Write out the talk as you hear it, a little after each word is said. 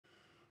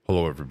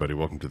Hello, everybody.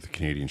 Welcome to the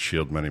Canadian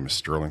Shield. My name is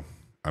Sterling.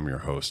 I'm your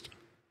host.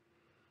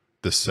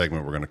 This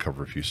segment, we're going to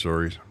cover a few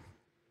stories.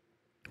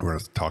 We're going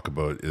to talk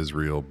about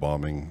Israel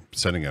bombing,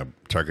 sending a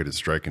targeted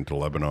strike into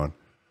Lebanon.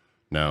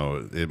 Now,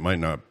 it might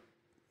not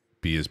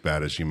be as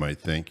bad as you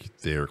might think.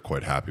 They're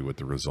quite happy with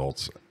the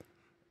results.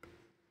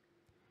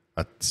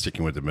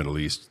 Sticking with the Middle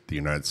East, the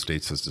United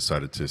States has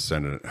decided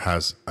to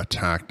has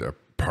attacked a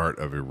part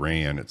of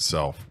Iran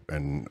itself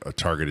and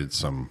targeted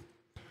some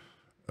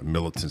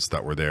militants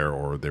that were there,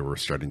 or they were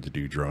starting to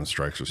do drone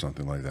strikes or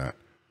something like that.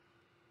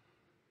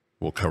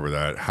 We'll cover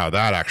that, how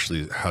that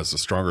actually has a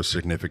stronger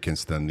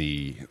significance than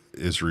the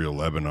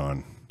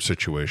Israel-Lebanon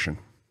situation.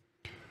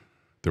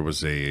 There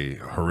was a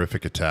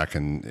horrific attack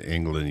in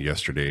England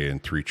yesterday,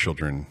 and 3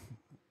 children,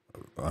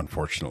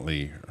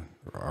 unfortunately,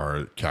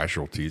 are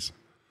casualties.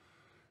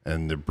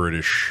 And the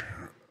British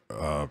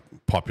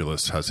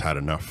populace has had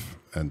enough,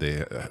 and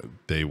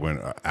they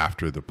went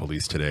after the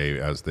police today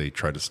as they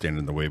tried to stand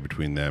in the way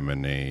between them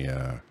and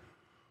a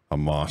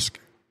mosque.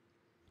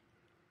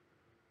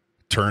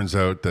 Turns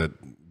out that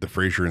the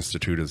Fraser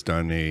Institute has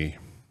done an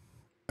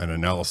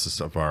analysis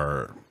of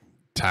our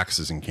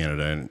taxes in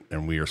Canada,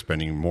 and we are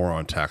spending more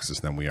on taxes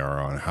than we are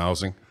on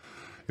housing.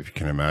 If you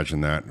can imagine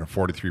that,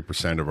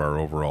 43% of our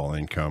overall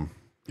income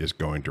is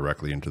going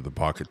directly into the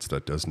pockets.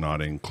 That does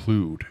not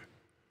include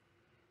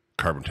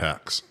carbon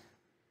tax.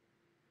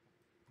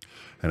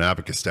 And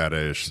Abacus data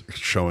is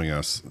showing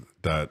us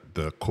that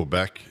the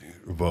Quebec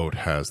vote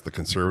has the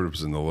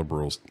Conservatives and the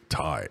Liberals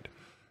tied.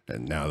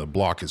 And now the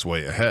Bloc is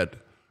way ahead,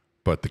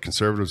 but the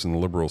Conservatives and the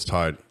Liberals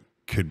tied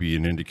could be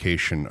an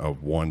indication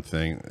of one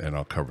thing, and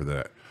I'll cover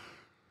that.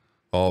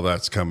 All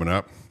that's coming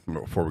up.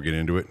 Before we get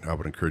into it, I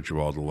would encourage you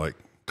all to like,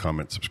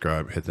 comment,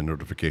 subscribe, hit the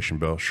notification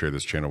bell, share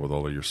this channel with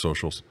all of your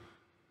socials.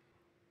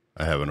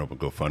 I have an open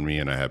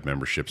GoFundMe, and I have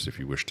memberships if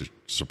you wish to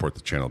support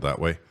the channel that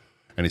way.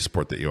 Any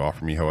support that you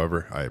offer me,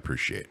 however, I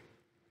appreciate.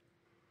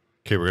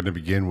 Okay, we're going to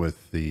begin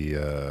with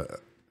the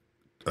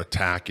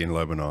attack in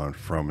Lebanon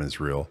from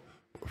Israel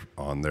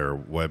on their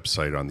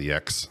website, on the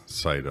X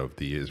site of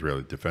the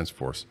Israeli Defense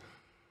Force.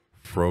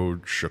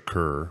 Frode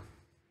Shakur,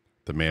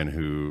 the man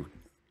who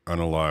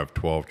unalived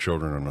 12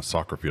 children on a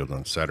soccer field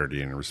on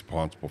Saturday and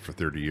responsible for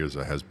 30 years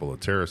of Hezbollah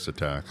terrorist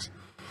attacks,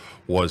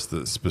 was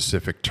the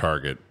specific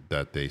target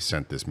that they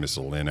sent this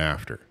missile in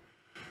after.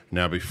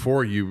 Now,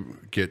 before you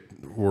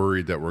get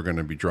worried that we're going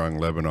to be drawing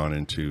Lebanon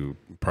into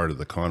part of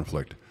the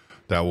conflict,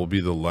 that will be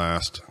the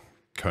last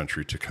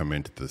country to come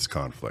into this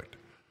conflict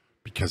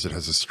because it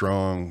has a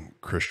strong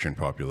Christian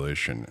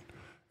population,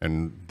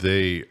 and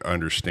they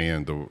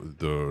understand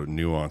the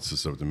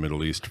nuances of the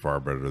Middle East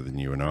far better than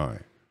you and I.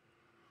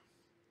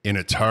 In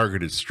a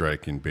targeted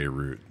strike in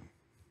Beirut,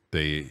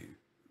 they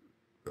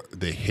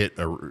hit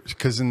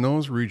because in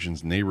those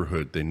regions,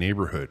 neighborhood,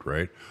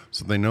 right?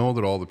 So they know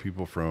that all the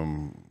people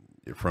from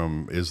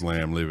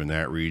Islam live in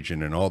that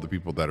region, and all the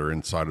people that are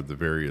inside of the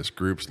various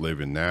groups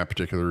live in that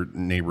particular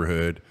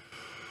neighborhood.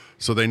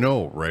 So they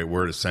know, right,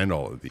 where to send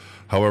all of these.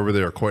 However,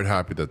 they are quite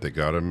happy that they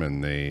got them,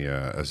 and they,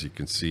 as you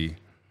can see,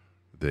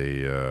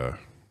 they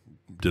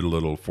did a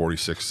little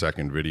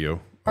 46-second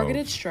video.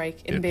 Targeted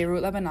strike in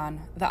Beirut, Lebanon.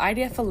 The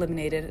IDF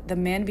eliminated the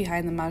man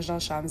behind the Majd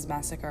al-Shams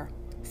massacre,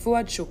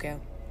 Fouad Shoukel.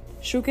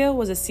 Shoukel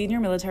was a senior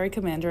military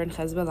commander in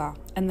Hezbollah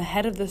and the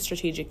head of the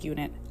strategic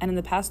unit, and in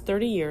the past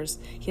 30 years,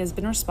 he has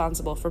been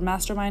responsible for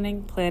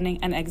masterminding, planning,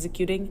 and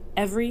executing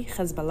every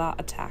Hezbollah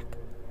attack.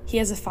 He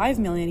has a $5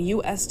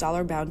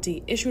 million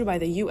bounty issued by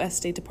the U.S.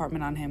 State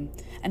Department on him,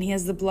 and he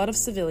has the blood of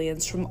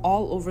civilians from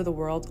all over the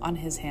world on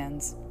his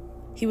hands.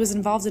 He was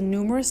involved in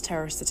numerous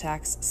terrorist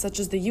attacks, such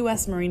as the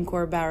U.S. Marine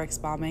Corps barracks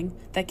bombing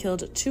that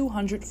killed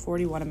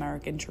 241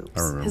 American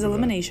troops. His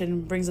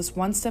elimination brings us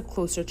one step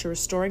closer to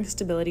restoring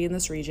stability in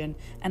this region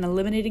and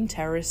eliminating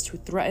terrorists who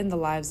threaten the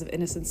lives of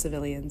innocent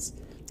civilians.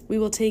 We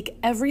will take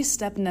every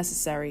step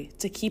necessary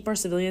to keep our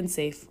civilians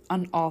safe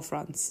on all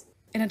fronts.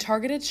 In a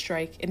targeted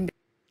strike in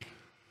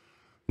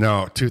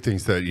Now, 2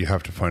 things that you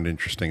have to find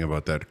interesting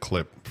about that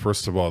clip.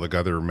 First of all, the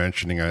guy they were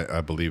mentioning, I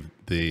believe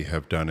they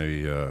have done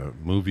a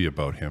movie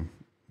about him.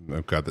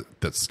 The guy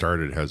that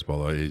started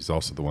Hezbollah. He's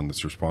also the one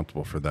that's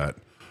responsible for that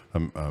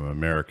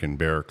American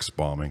barracks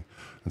bombing.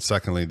 And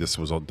secondly, this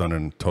was all done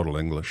in total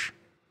English.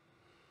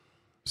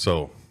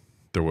 So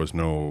there was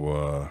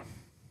no,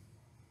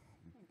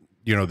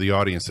 the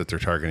audience that they're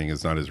targeting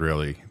is not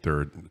Israeli.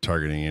 They're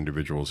targeting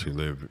individuals who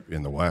live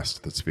in the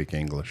West that speak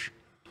English.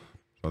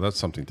 So that's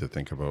something to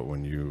think about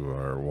when you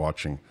are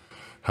watching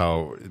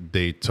how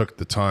they took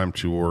the time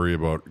to worry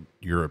about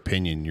your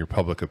opinion, your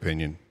public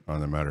opinion on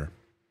the matter.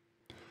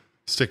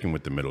 Sticking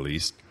with the Middle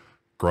East,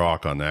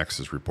 Grok on X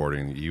is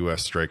reporting the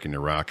U.S. strike in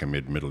Iraq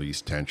amid Middle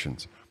East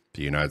tensions.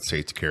 The United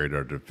States carried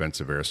out a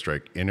defensive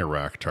airstrike in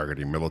Iraq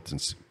targeting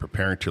militants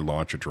preparing to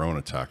launch a drone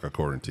attack,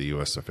 according to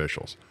U.S.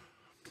 officials.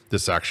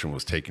 This action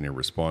was taken in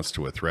response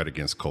to a threat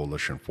against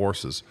coalition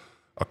forces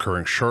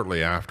occurring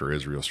shortly after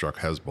Israel struck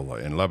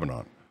Hezbollah in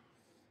Lebanon.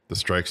 The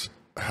strikes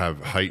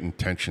have heightened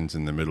tensions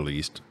in the Middle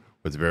East,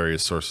 with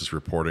various sources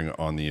reporting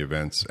on the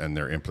events and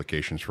their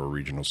implications for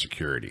regional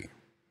security.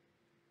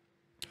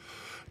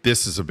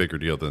 this is a bigger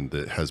deal than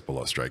the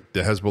Hezbollah strike.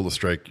 The Hezbollah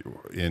strike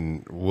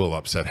will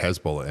upset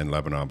Hezbollah in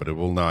Lebanon, but it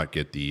will not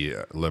get the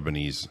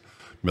Lebanese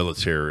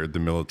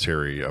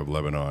military of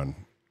Lebanon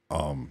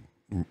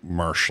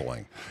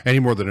marshaling any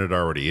more than it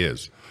already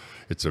is.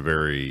 It's a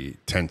very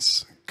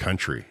tense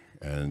country,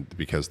 and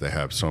because they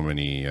have so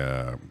many,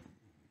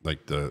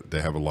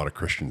 they have a lot of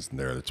Christians in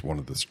there. It's one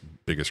of the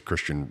biggest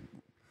Christian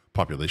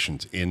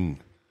populations in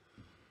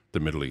the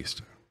Middle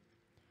East.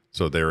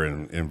 So they're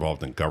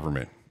involved in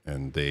government,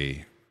 and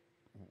they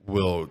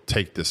will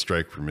take this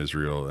strike from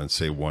Israel and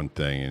say one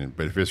thing.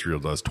 But if Israel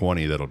does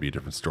 20, that'll be a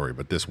different story.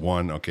 But this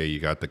one, okay, you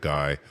got the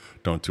guy,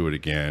 don't do it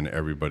again.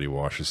 Everybody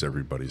washes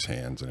everybody's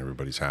hands and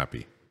everybody's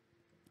happy.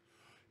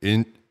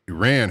 In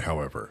Iran,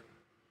 however,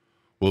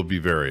 will be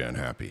very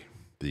unhappy.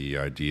 The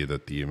idea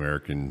that the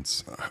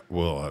Americans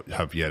will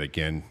have yet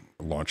again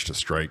launched a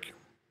strike.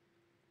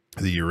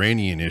 The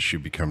Iranian issue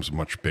becomes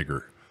much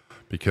bigger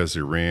because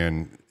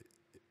Iran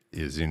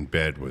is in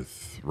bed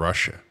with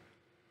Russia.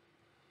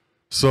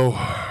 So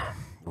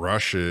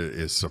Russia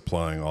is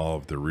supplying all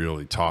of the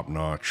really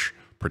top-notch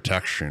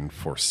protection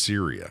for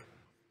Syria.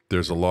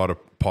 There's a lot of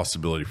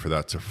possibility for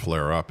that to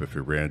flare up if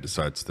Iran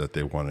decides that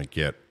they want to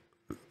get,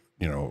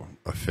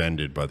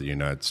 offended by the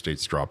United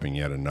States dropping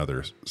yet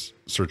another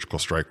surgical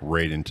strike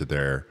right into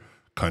their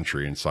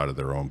country inside of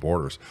their own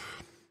borders.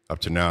 Up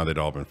to now, they'd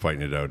all been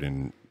fighting it out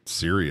in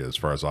Syria, as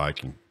far as I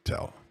can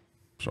tell.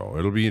 So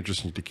it'll be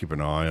interesting to keep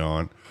an eye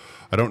on.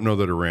 I don't know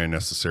that Iran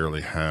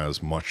necessarily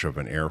has much of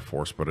an air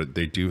force, but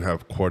they do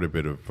have quite a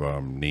bit of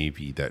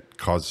navy that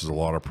causes a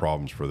lot of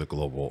problems for the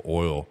global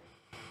oil,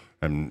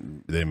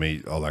 and they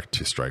may elect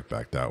to strike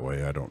back that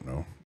way. I don't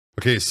know.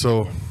 Okay,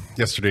 so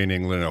yesterday in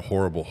England, a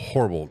horrible,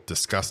 horrible,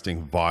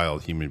 disgusting, vile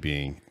human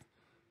being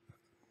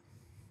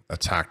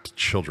attacked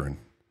children,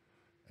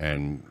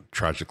 and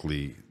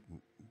tragically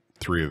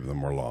 3 of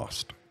them were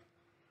lost.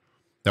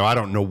 Now, I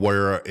don't know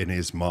where in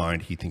his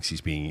mind he thinks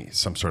he's being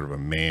some sort of a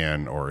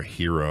man or a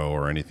hero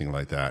or anything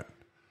like that.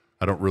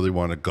 I don't really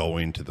want to go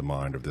into the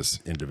mind of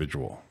this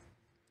individual.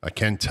 I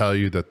can tell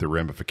you that the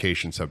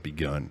ramifications have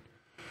begun,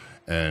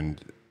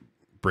 and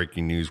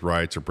breaking news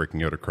riots are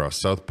breaking out across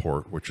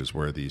Southport, which is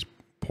where these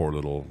poor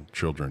little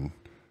children,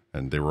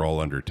 and they were all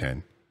under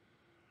 10,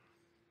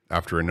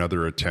 after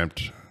another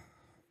attack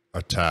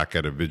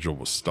at a vigil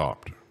was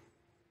stopped.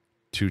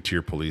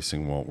 2-tier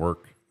policing won't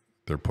work.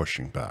 They're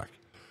pushing back.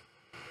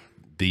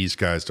 These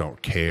guys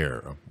don't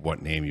care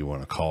what name you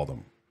want to call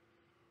them.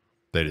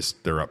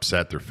 They're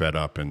upset, they're fed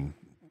up, and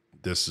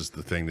this is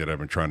the thing that I've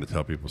been trying to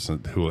tell people,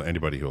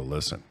 anybody who will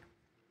listen.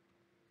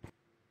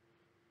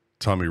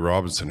 Tommy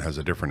Robinson has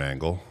a different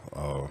angle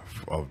of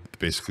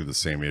basically the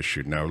same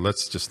issue. Now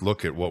let's just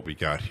look at what we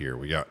got here.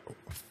 We got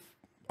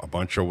a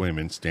bunch of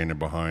women standing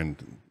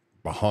behind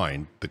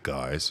the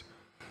guys.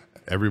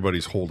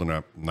 Everybody's holding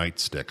up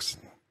nightsticks.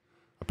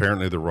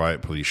 Apparently the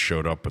riot police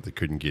showed up, but they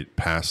couldn't get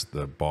past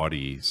the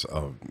bodies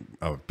of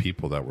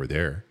people that were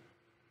there.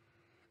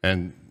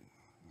 And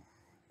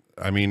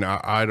I mean,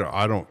 I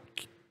don't,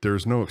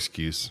 there's no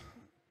excuse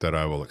that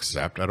I will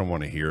accept. I don't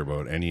want to hear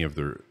about any of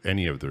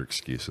their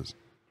excuses.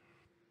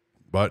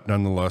 But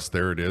nonetheless,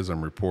 there it is.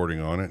 I'm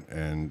reporting on it,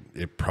 and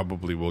it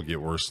probably will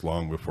get worse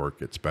long before it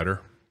gets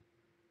better.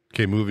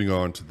 Okay, moving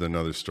on to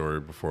another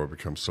story before I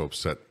become so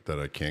upset that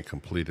I can't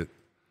complete it.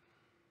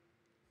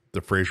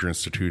 The Fraser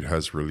Institute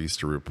has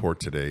released a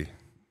report today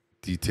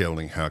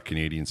detailing how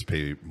Canadians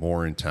pay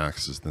more in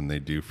taxes than they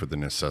do for the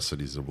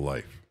necessities of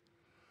life.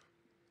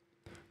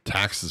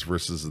 Taxes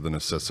versus the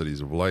necessities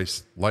of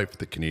life,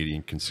 the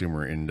Canadian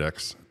Consumer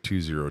Index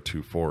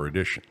 2024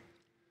 edition.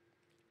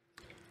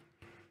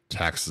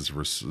 Taxes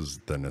versus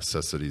the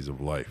necessities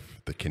of life,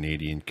 the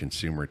Canadian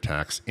Consumer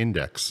Tax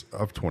Index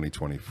of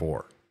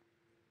 2024.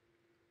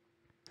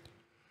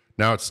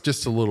 Now, it's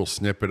just a little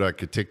snippet. I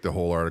could take the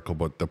whole article,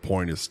 but the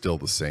point is still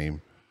the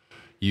same.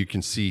 You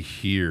can see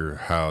here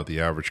how the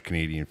average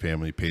Canadian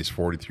family pays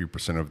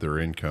 43% of their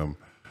income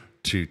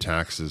to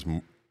taxes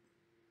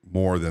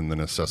more than the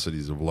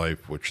necessities of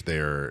life, which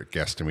they're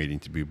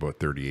guesstimating to be about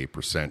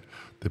 38%.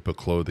 They put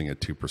clothing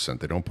at 2%.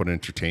 They don't put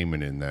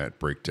entertainment in that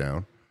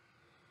breakdown.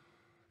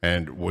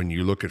 And when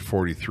you look at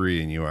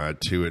 43 and you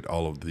add to it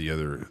all of the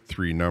other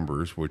 3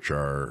 numbers, which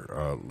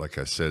are, like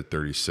I said,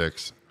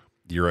 36,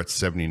 you're at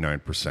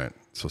 79%.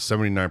 So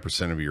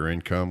 79% of your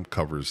income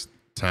covers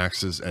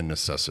taxes and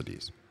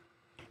necessities,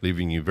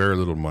 leaving you very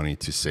little money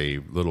to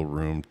save, little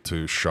room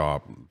to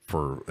shop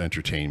for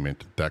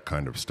entertainment, that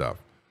kind of stuff.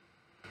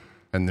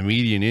 And the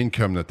median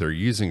income that they're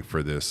using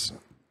for this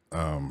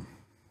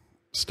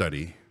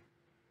study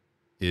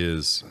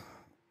is,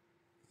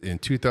 in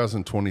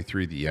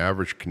 2023, the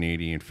average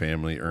Canadian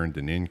family earned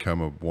an income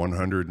of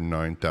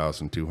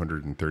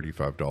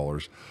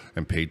 $109,235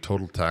 and paid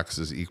total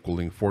taxes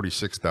equaling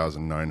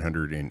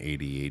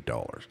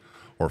 $46,988,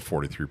 or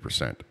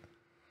 43%.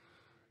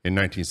 In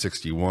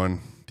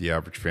 1961, the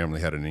average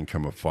family had an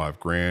income of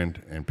 $5,000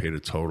 and paid a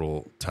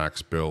total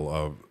tax bill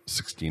of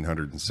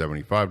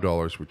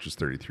 $1,675, which is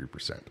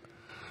 33%.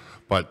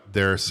 But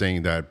they're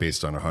saying that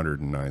based on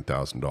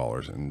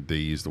 $109,000, and they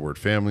use the word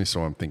family,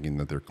 so I'm thinking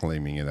that they're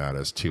claiming that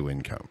as 2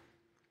 income.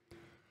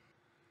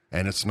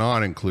 And it's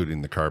not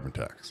including the carbon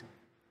tax.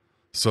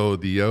 So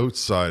the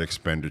outside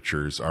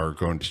expenditures are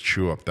going to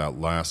chew up that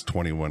last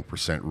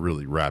 21%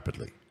 really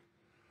rapidly.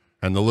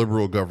 And the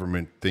Liberal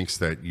government thinks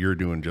that you're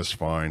doing just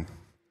fine,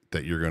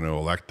 that you're going to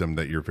elect them,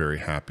 that you're very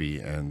happy.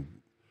 And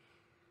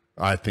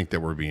I think that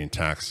we're being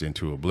taxed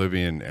into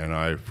oblivion. And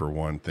I, for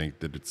one, think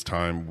that it's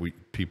time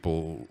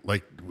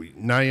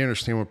now you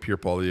understand what Pierre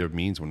Poilievre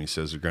means when he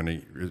says you're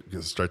going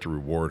to start to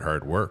reward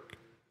hard work.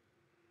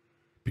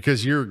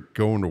 Because you're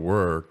going to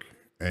work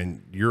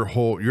and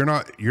you're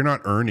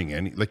not earning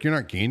any, you're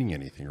not gaining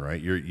anything,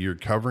 right? You're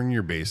covering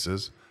your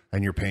bases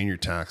and you're paying your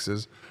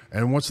taxes.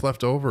 And what's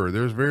left over?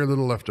 There's very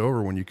little left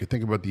over when you could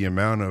think about the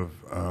amount of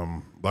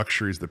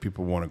luxuries that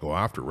people want to go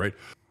after, right?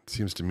 It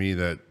seems to me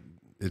that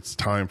it's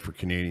time for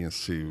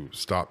Canadians to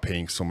stop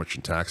paying so much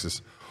in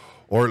taxes.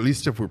 Or at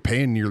least if we're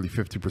paying nearly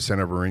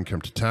 50% of our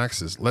income to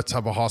taxes, let's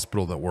have a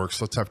hospital that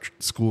works. Let's have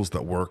schools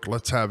that work.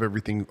 Let's have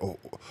everything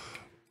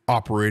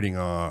operating,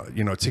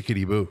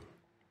 tickety-boo.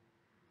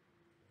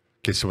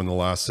 Okay, so in the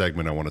last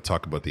segment, I want to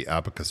talk about the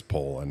Abacus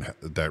poll and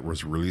that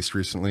was released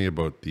recently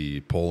about the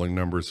polling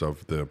numbers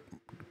of the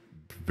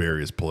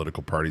various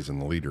political parties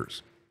and the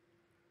leaders.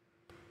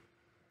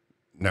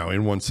 Now,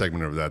 in one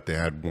segment of that, they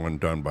had one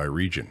done by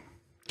region,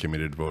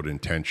 committed vote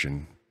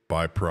intention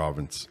by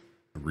province,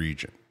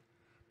 region.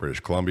 British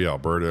Columbia,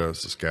 Alberta,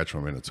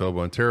 Saskatchewan,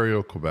 Manitoba,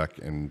 Ontario, Quebec,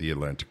 and the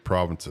Atlantic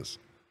provinces.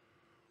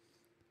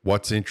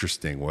 What's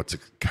interesting, what's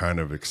kind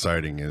of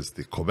exciting is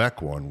the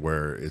Quebec one,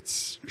 where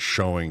it's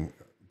showing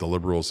the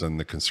Liberals and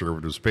the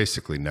Conservatives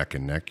basically neck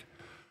and neck,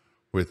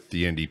 with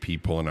the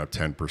NDP pulling up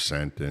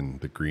 10% and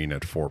the Green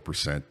at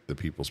 4%, the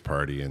People's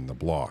Party and the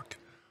Bloc.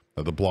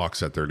 Now, the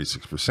Bloc's at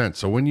 36%.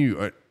 So when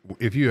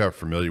if you are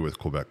familiar with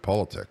Quebec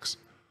politics,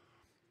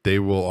 they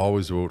will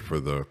always vote for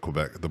the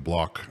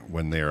Bloc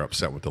when they are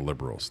upset with the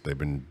Liberals. They've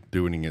been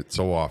doing it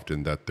so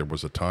often that there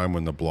was a time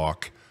when the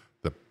Bloc,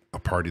 a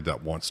party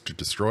that wants to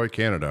destroy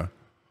Canada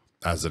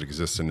as it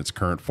exists in its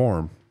current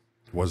form,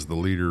 was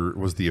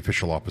the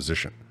official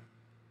opposition.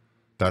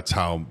 That's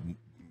how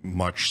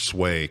much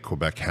sway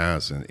Quebec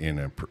has in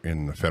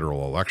the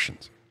federal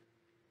elections.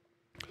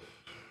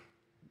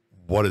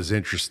 What is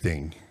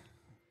interesting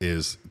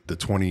is the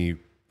 24%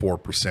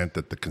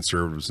 that the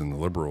Conservatives and the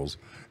Liberals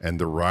and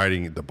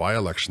the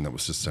by-election that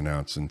was just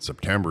announced in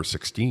September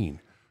 16,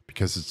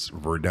 because it's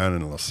Verdun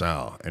and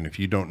LaSalle. And if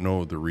you don't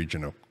know the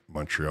region of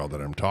Montreal that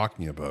I'm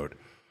talking about,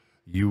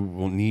 you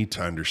will need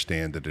to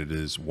understand that it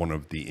is one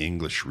of the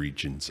English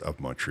regions of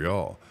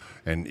Montreal.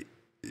 And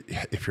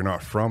if you're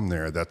not from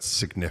there, that's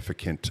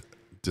significant.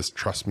 Just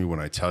trust me when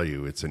I tell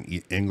you, it's an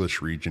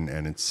English region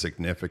and it's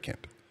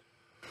significant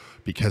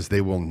because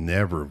they will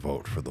never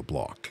vote for the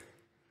Bloc.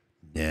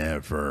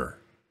 Never.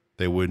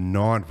 They would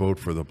not vote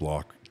for the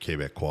Bloc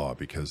Québécois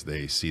because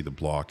they see the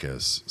Bloc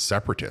as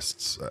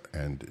separatists.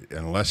 And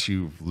unless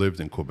you've lived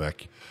in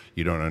Quebec,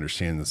 you don't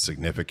understand the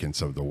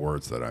significance of the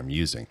words that I'm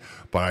using.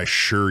 But I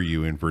assure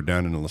you, in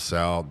Verdun and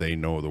LaSalle, they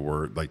know the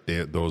word,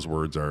 those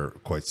words are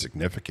quite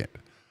significant.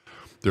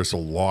 There's a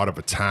lot of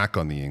attack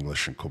on the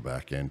English in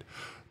Quebec, and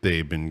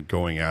they've been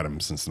going at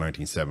them since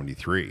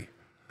 1973.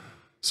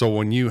 So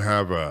when you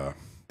have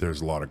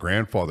there's a lot of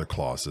grandfather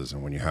clauses,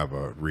 and when you have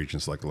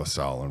regions like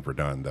LaSalle and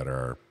Verdun that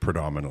are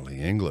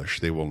predominantly English,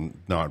 they will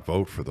not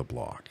vote for the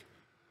Bloc.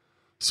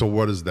 So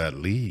what does that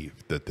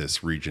leave? That this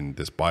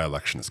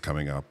by-election is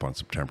coming up on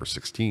September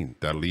 16th.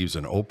 That leaves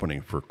an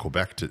opening for for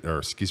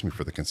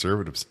the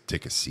Conservatives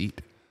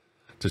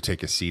to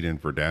take a seat in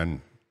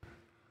Verdun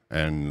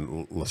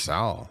and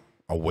LaSalle,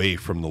 away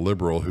from the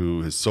Liberal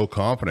who is so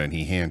confident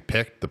he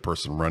handpicked the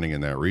person running in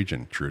that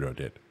region. Trudeau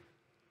did.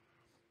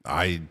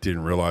 I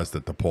didn't realize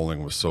that the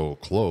polling was so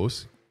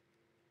close.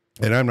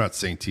 And I'm not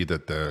saying to you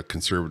that the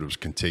Conservatives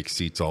can take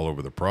seats all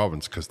over the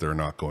province, because they're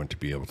not going to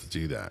be able to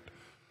do that.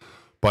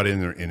 But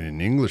in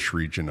an English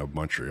region of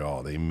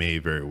Montreal, they may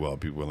very well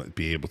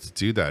be able to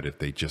do that if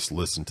they just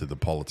listen to the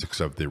politics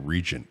of the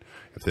region.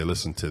 If they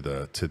listen to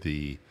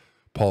the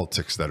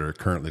politics that are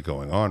currently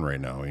going on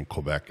right now in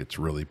Quebec, it's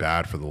really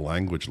bad for the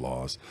language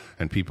laws,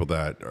 and people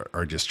that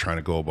are just trying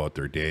to go about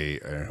their day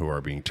and who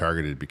are being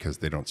targeted because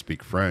they don't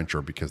speak French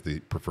or because they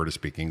prefer to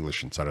speak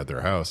English inside of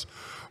their house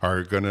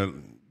are going to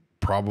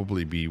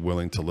probably be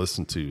willing to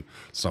listen to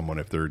someone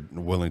if they're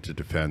willing to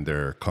defend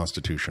their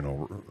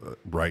constitutional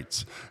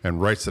rights,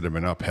 and rights that have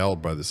been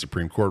upheld by the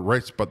Supreme Court,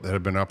 rights but that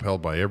have been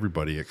upheld by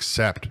everybody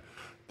except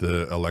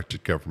the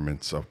elected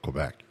governments of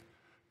Quebec.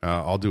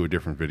 I'll do a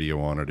different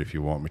video on it if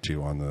you want me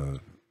to, on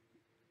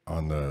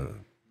the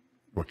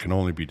what can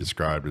only be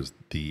described as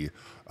the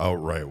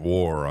outright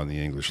war on the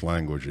English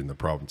language in the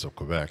province of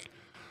Quebec.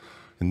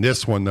 In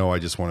this one, though, I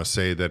just want to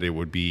say that it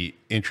would be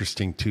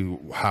interesting to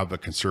have a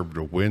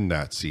Conservative win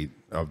that seat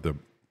of the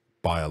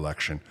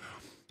by-election,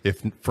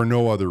 if for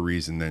no other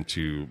reason than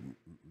to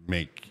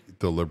make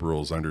the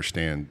Liberals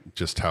understand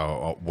just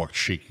what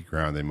shaky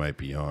ground they might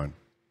be on.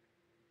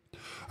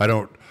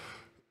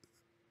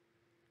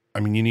 I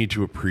mean, you need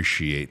to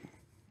appreciate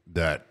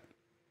that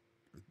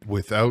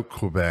without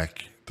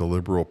Quebec, the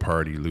Liberal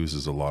Party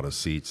loses a lot of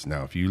seats.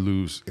 Now,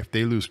 if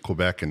they lose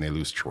Quebec and they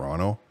lose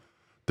Toronto,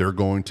 they're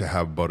going to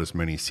have about as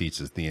many seats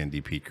as the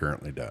NDP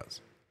currently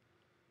does.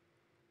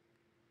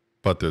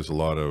 But there's a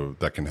lot of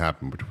that can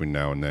happen between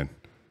now and then.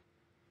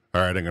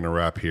 All right, I'm going to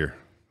wrap here.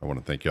 I want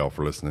to thank you all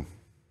for listening.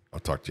 I'll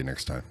talk to you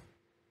next time.